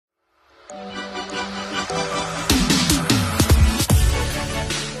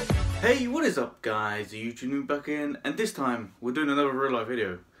What is up, guys? The YouTube Noob back in, and this time we're doing another real life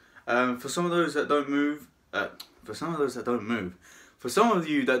video. For some of those that don't move, for some of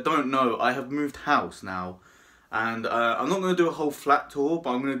you that don't know, I have moved house now, and I'm not going to do a whole flat tour,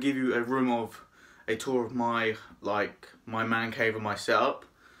 but I'm going to give you a tour of my man cave and my setup.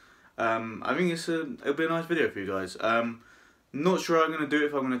 I think it'll be a nice video for you guys. Not sure how I'm going to do it,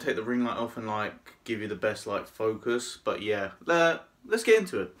 if I'm going to take the ring light off and give you the best focus, but yeah, let's get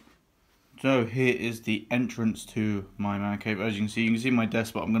into it. So here is the entrance to my man cave. As you can see my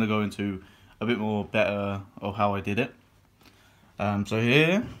desk, but I'm going to go into a bit more better of how I did it. So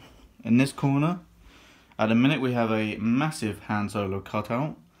here, in this corner, at the minute we have a massive Han Solo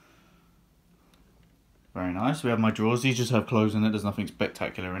cutout. Very nice. We have my drawers. These just have clothes in it. There's nothing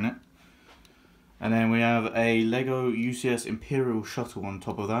spectacular in it. And then we have a Lego UCS Imperial shuttle on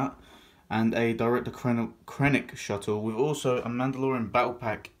top of that. And a Director Krennic shuttle with also a Mandalorian battle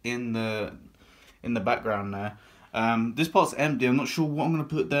pack in the background there. This part's empty. I'm not sure what I'm going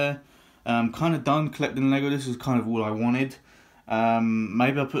to put there. Kind of done collecting Lego. This is kind of all I wanted.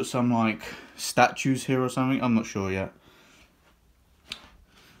 Maybe I'll put some statues here or something. I'm not sure yet.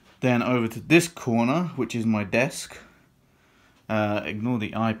 Then over to this corner, which is my desk. Ignore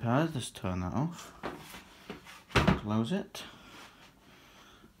the iPad. Let's turn that off. Close it.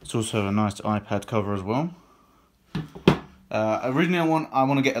 It's also a nice iPad cover as well. Originally I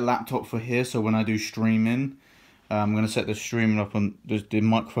want to get a laptop for here, so when I do streaming, I'm going to set the streaming up on the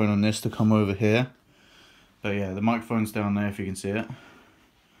microphone on this to come over here. But yeah, the microphone's down there if you can see it.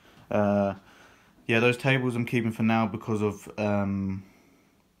 Yeah, those tables I'm keeping for now because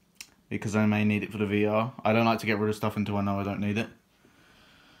I may need it for the VR. I don't like to get rid of stuff until I know I don't need it.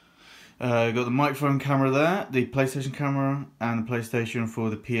 Got the microphone camera there, the PlayStation camera, and the PlayStation for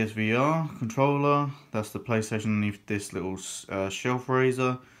the PSVR controller. That's the PlayStation underneath this little shelf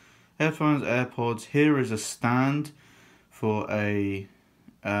raiser. Headphones, AirPods. Here is a stand for a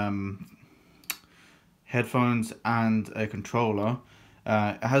headphones and a controller.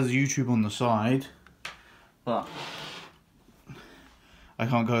 It has YouTube on the side, but I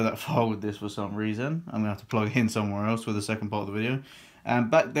can't go that far with this for some reason. I'm going to have to plug it in somewhere else for the second part of the video.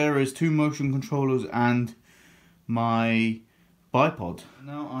 And back there is two motion controllers and my bipod.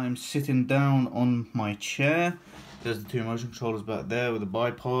 Now I'm sitting down on my chair. There's the two motion controllers back there with the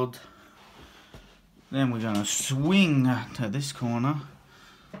bipod. Then we're going to swing to this corner.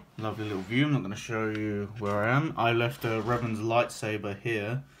 Lovely little view. I'm not going to show you where I am. I left Revan's lightsaber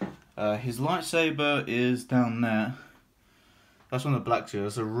here. His lightsaber is down there. That's on the black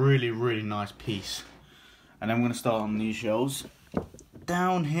series. That's a really, really nice piece. And then we're going to start on these shelves.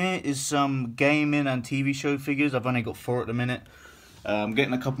 Down here is some gaming and TV show figures. I've only got 4 at the minute. I'm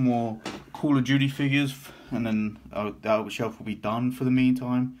getting a couple more Call of Duty figures, and then that shelf will be done for the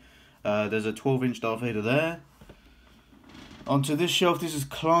meantime. There's a 12-inch Darth Vader there. Onto this shelf, this is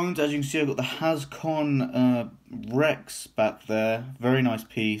clones. As you can see, I've got the Hascon Rex back there. Very nice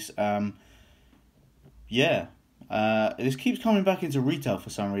piece. Yeah. This keeps coming back into retail for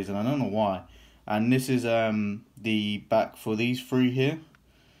some reason. I don't know why. And this is the back for these 3 here.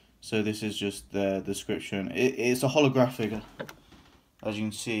 So this is just the description. It's a holographic. As you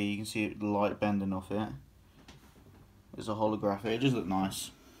can see the light bending off it. It's a holographic. It just looks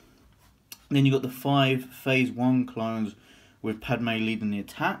nice. And then you got the 5 Phase 1 clones with Padme leading the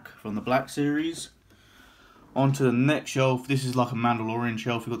attack from the Black Series. Onto the next shelf. This is like a Mandalorian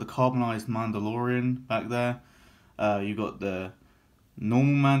shelf. You've got the carbonized Mandalorian back there. You got the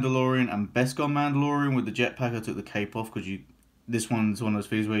normal Mandalorian and Beskar Mandalorian with the jetpack. I took the cape off because this one's one of those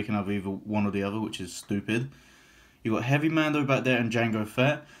things where you can have either one or the other, which is stupid. You got Heavy Mando back there and Jango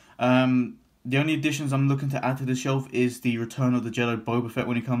Fett. The only additions I'm looking to add to the shelf is the Return of the Jedi Boba Fett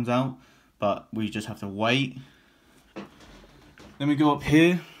when he comes out, but we just have to wait. Then we go up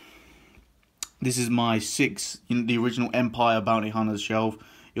here. This is my 6 in the original Empire Bounty Hunters shelf.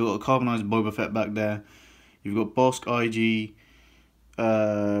 You've got a carbonized Boba Fett back there. You've got Bossk IG,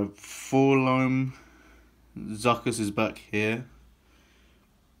 Forlom, Zuckuss is back here,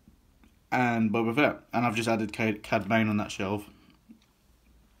 and Boba Fett. And I've just added Cad Bane on that shelf,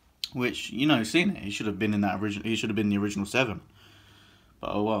 which, seen it. He should have been in that original. He should have been the original 7.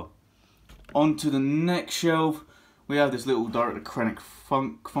 But oh well. On to the next shelf, we have this little Director Krennic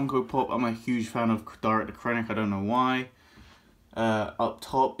Funko Pop. I'm a huge fan of Director Krennic. I don't know why. Up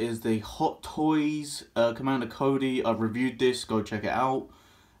top is the Hot Toys Commander Cody. I've reviewed this, go check it out.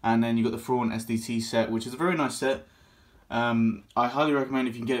 And then you got the Thrawn SDT set, which is a very nice set. I highly recommend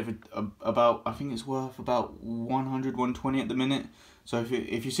if you can get it for about, I think it's worth about 100, 120 at the minute. So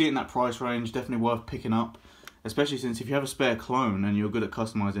if you see it in that price range, definitely worth picking up. especially since if you have a spare clone and you're good at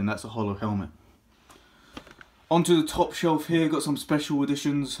customizing, that's a holo helmet. Onto the top shelf here, got some special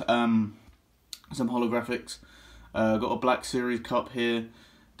editions, some holographics. Got a Black Series cup here.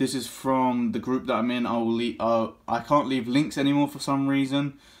 This is from the group that I'm in. I can't leave links anymore for some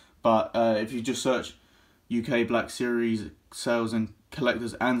reason, but if you just search UK Black Series Sales and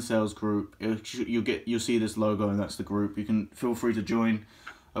Collectors and Sales Group, you'll see this logo, and that's the group. You can feel free to join.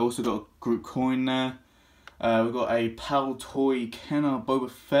 I also got a group coin there. We've got a Paltoy Kenner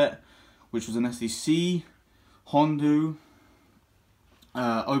Boba Fett, which was an SDC. Hondu,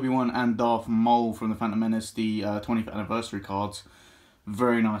 Obi-Wan and Darth Maul from the Phantom Menace, the 20th anniversary cards.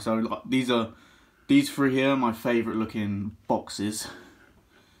 Very nice. So these three here are my favourite looking boxes.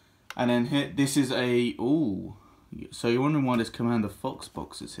 And then here, this is a, ooh, so you're wondering why this Commander Fox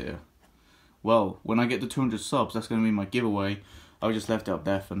box is here. Well, when I get to 200 subs, that's going to be my giveaway. I just left it up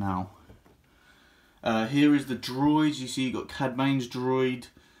there for now. Here is the droids. You see you got Cad Bane's droid,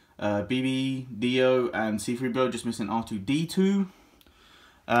 BB, Dio, and C-3PO, just missing R2-D2.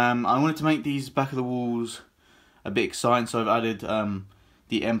 I wanted to make these back of the walls a bit exciting, so I've added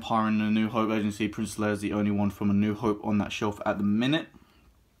the Empire and the New Hope. As you can see, Princess Leia is the only one from A New Hope on that shelf at the minute.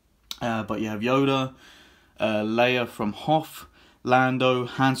 But you have Yoda, Leia from Hoth, Lando,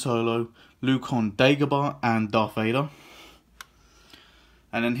 Han Solo, Luke on Dagobah, and Darth Vader.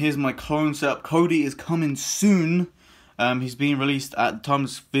 And then here's my clone setup. Cody is coming soon. He's being released at the time of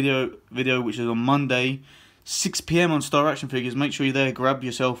this video, which is on Monday, 6 PM on Star Action Figures. Make sure you're there, grab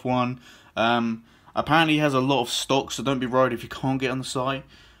yourself one. Apparently he has a lot of stock, so don't be worried if you can't get on the site.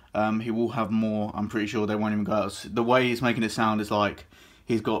 He will have more. I'm pretty sure they won't even go out. The way he's making it sound is like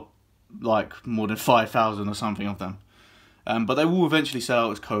he's got like more than 5,000 or something of them. But they will eventually sell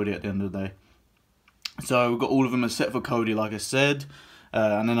out as Cody at the end of the day. So we've got all of them except for Cody, like I said.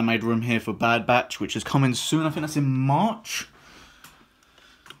 And then I made room here for Bad Batch, which is coming soon. I think that's in March.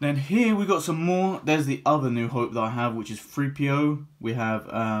 Then here we got some more. There's the other New Hope that I have, which is 3PO. We have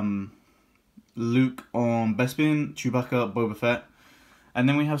Luke on Bespin, Chewbacca, Boba Fett. And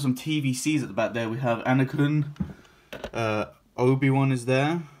then we have some TVCs at the back there. We have Anakin, Obi-Wan is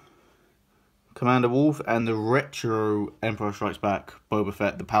there, Commander Wolf, and the retro Empire Strikes Back Boba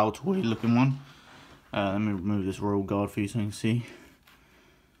Fett, the Paltoy looking one. Let me remove this Royal Guard for you so you can see.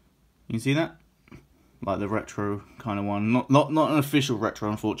 You can see that? Like the retro kind of one. Not an official retro,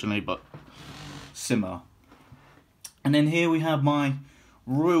 unfortunately, but similar. And then here we have my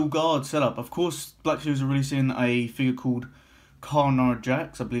Royal Guard setup. Of course, Black Series are releasing a figure called Karnar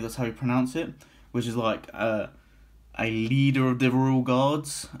Jax, I believe that's how you pronounce it, which is like a leader of the Royal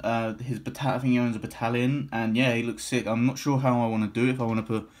Guards. I think he owns a battalion, and yeah, he looks sick. I'm not sure how I want to do it. If I want to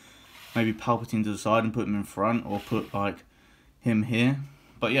put maybe Palpatine to the side and put him in front, or put like him here.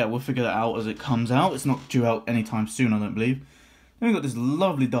 But yeah, we'll figure that out as it comes out. It's not due out anytime soon, I don't believe. Then we got this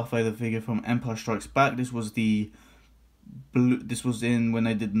lovely Darth Vader figure from Empire Strikes Back. This was in when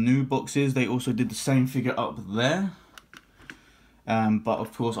they did the new boxes. They also did the same figure up there. But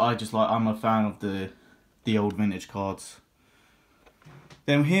of course, I'm a fan of the old vintage cards.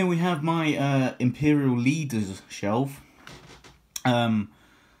 Then here we have my Imperial Leaders shelf. I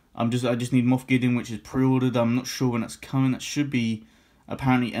just need Moff Gideon, which is pre-ordered. I'm not sure when that's coming. That should be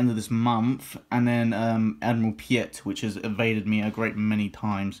apparently end of this month. And then Admiral Piet, which has evaded me a great many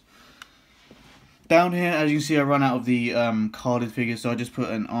times. Down here, as you can see, I run out of the carded figures, so I just put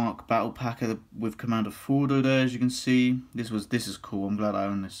an ARC Battle Pack with Commander Fordo there, as you can see. This is cool. I'm glad I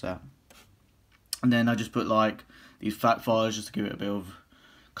own this set. And then I just put like these Fat Fires just to give it a bit of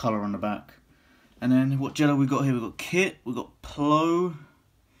colour on the back. And then what Jedi we got here? We got Kit, we got Plo,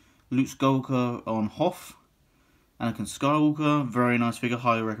 Luke Skywalker on Hoth, Anakin Skywalker, very nice figure,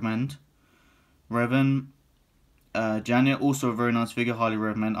 highly recommend. Revan, Jania, also a very nice figure, highly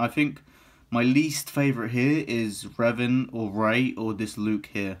recommend. I think my least favourite here is Revan or Rey or this Luke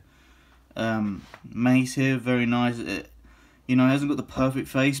here. Mace here, very nice. You know, it hasn't got the perfect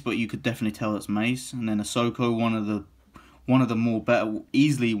face, but you could definitely tell it's Mace. And then Ahsoka, one of the more better,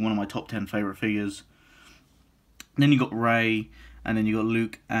 easily one of my top 10 favourite figures. And then you got Rey, and then you got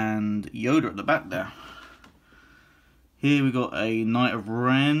Luke and Yoda at the back there. Here we got a Knight of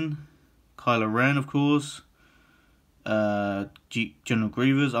Ren, Kylo Ren, of course. General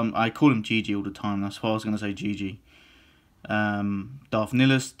Grievous, I call him GG all the time, that's why I was going to say GG. Darth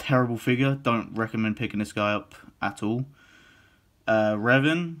Nihilus, terrible figure, don't recommend picking this guy up at all.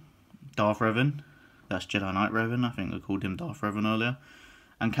 Revan, Darth Revan, that's Jedi Knight Revan, I think they called him Darth Revan earlier.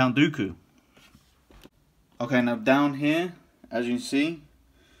 And Count Dooku. Okay, now down here, as you can see,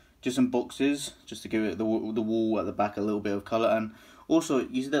 just some boxes, just to give it the wall at the back a little bit of colour, and Also,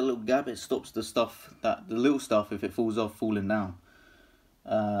 you see that little gap? It stops the stuff, the little stuff, if it falls off, falling down.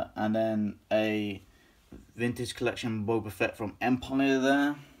 And then a vintage collection Boba Fett from Empire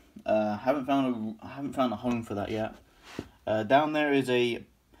there. Haven't found a home for that yet. Down there is a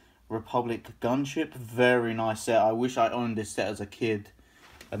Republic gunship, very nice set. I wish I owned this set as a kid.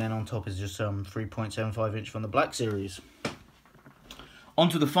 And then on top is just some 3.75 inch from the Black Series.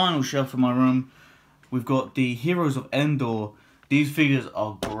 Onto the final shelf of my room, we've got the Heroes of Endor. These figures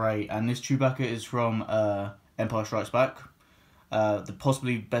are great, and this Chewbacca is from Empire Strikes Back. The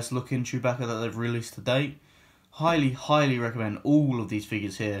possibly best looking Chewbacca that they've released to date. Highly recommend all of these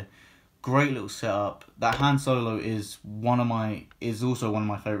figures here. Great little setup. That Han Solo is also one of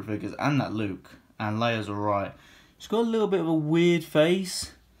my favourite figures, and that Luke. And Leia's alright. She's got a little bit of a weird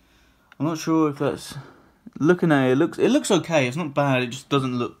face. I'm not sure if that's... Looking at it, it looks okay. It's not bad. It just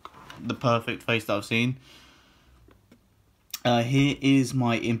doesn't look the perfect face that I've seen. Here is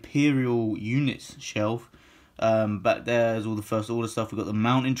my Imperial units shelf. Back there is all the First Order stuff. We've got the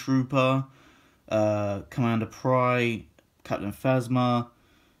Mountain Trooper, Commander Pry, Captain Phasma,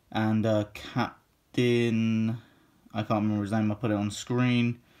 and Captain... I can't remember his name. I put it on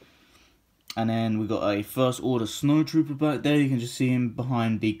screen. And then we got a First Order Snowtrooper back there. You can just see him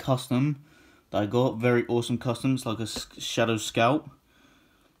behind the custom that I got. Very awesome custom. It's like a Shadow Scout.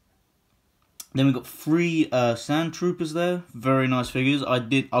 Then we got 3 Sand Troopers there. Very nice figures.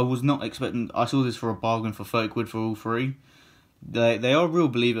 I was not expecting... I saw this for a bargain for 30 quid for all 3. They are real,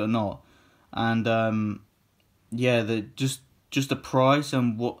 believe it or not. And yeah, just the price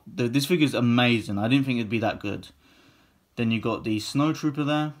and this figure is amazing. I didn't think it'd be that good. Then you got the Snow Trooper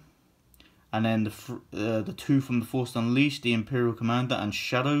there. And then the 2 from the Force Unleashed, the Imperial Commander and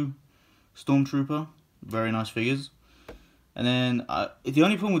Shadow Stormtrooper. Very nice figures. And then the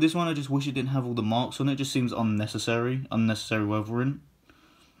only problem with this one, I just wish it didn't have all the marks on it. It just seems unnecessary weathering.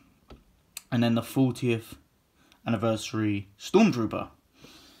 And then the 40th anniversary Stormtrooper.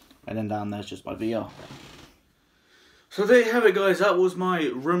 And then down there's just my VR. So there you have it, guys. That was my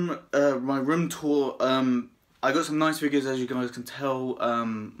room tour. I got some nice figures, as you guys can tell.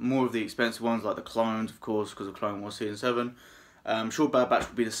 More of the expensive ones, like the clones, of course, because the Clone Wars Season 7. I'm sure Bad Batch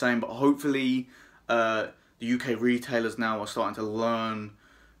will be the same, but hopefully the UK retailers now are starting to learn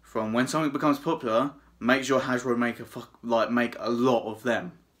from when something becomes popular, make sure Hasbro make a lot of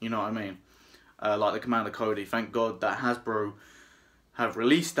them. You know what I mean? Like the Commander Cody. Thank God that Hasbro have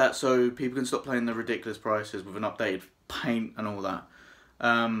released that so people can stop paying the ridiculous prices with an updated paint and all that.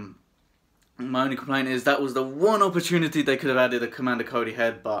 My only complaint is that was the one opportunity they could have added a Commander Cody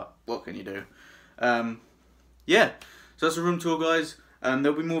head, but what can you do? Yeah, so that's a room tour, guys.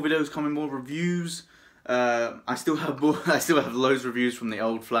 There'll be more videos coming, more reviews. I still have loads of reviews from the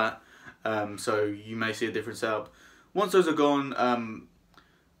old flat, so you may see a different setup. Once those are gone,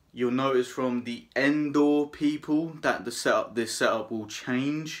 you'll notice from the Endor people that this setup will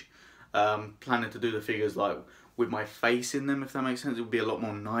change. Planning to do the figures like with my face in them, if that makes sense. It will be a lot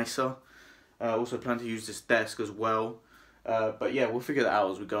more nicer. Also plan to use this desk as well. But yeah, we'll figure that out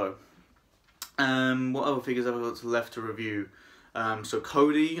as we go. What other figures have I got left to review? So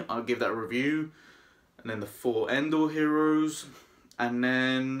Cody, I'll give that a review. And then the 4 Endor heroes. And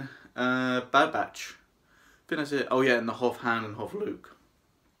then Bad Batch. I think that's it. Oh yeah, and the Hoth Han and Hoth Luke.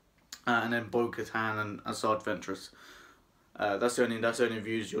 And then Bo-Katan and Asajj Ventress. That's the only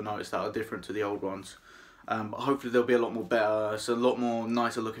reviews you'll notice that are different to the old ones. But hopefully they'll be a lot more better. It's a lot more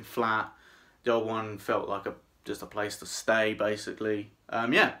nicer looking flat. The old one felt like just a place to stay, basically.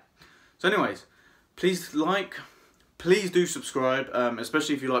 Yeah. So anyways, please do subscribe,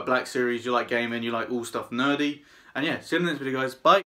 especially if you like Black Series, you like gaming, you like all stuff nerdy. And yeah, see you in the next video, guys. Bye.